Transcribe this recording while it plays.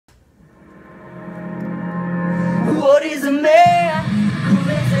a man who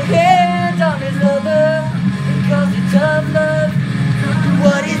lays a hand on his lover and calls it tough love?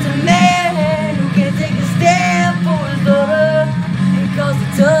 What is a man who can take a stand for his daughter and calls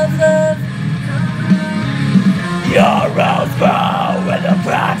it tough love? Your rose grow in the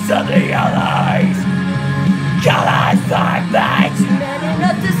cracks of the alleys. Colors like lights. Man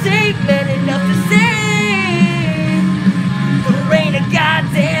enough to save, man enough to save. There ain't a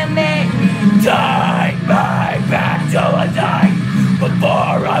goddamn man. Take me back to a day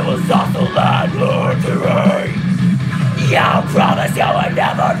before I was off the landlord to reign. You promise you would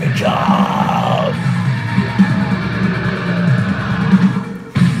never become.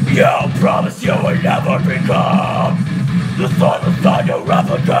 You promise you would never become the son of thunder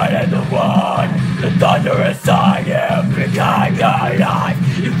replicated the one. The thunder inside him became your life.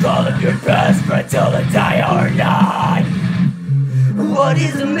 You call him your best friend till the day or night. What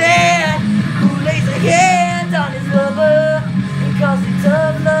is a man who lays a hand on his lover and calls it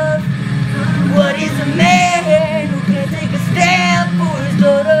tough love? What is a man who can take a stand for his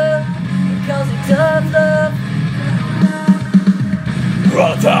daughter and calls it tough love?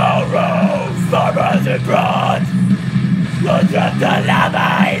 Brutal rose, farmers and bronze. The death to love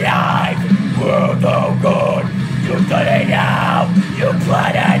my life. We're no good. You done it now. You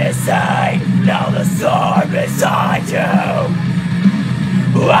planted a seed. Now the storm beside you.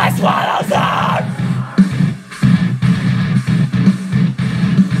 I swallow that.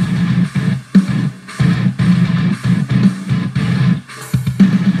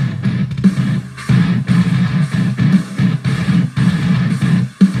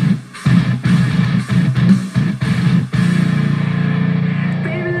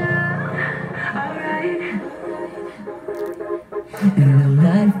 And I know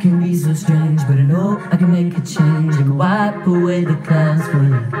life can be so strange, but I know I can make a change and wipe away the clouds for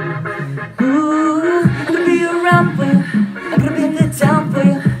you. Ooh, I'm gonna be around for you. I'm gonna be in the town for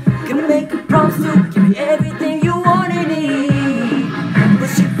you. Gonna make a promise to give me everything you want and need. But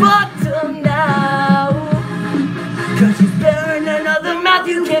she fucked up now, 'cause she's bearing another mouth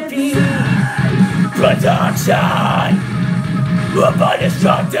you can't feed. Production of a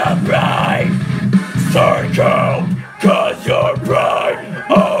destructive brain. Circle, 'cause your brain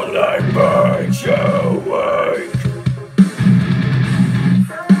only makes you weak.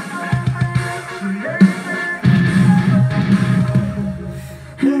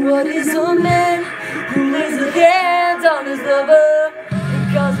 And what is a man who lays a hand on his lover and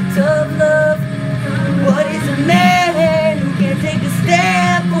calls it tough love? What is a man who can take a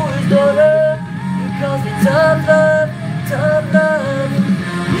stand for his daughter and calls it tough love, tough love?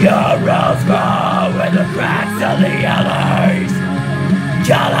 Your rose grow in the cracks of the alleys.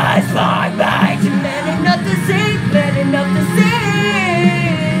 Colors like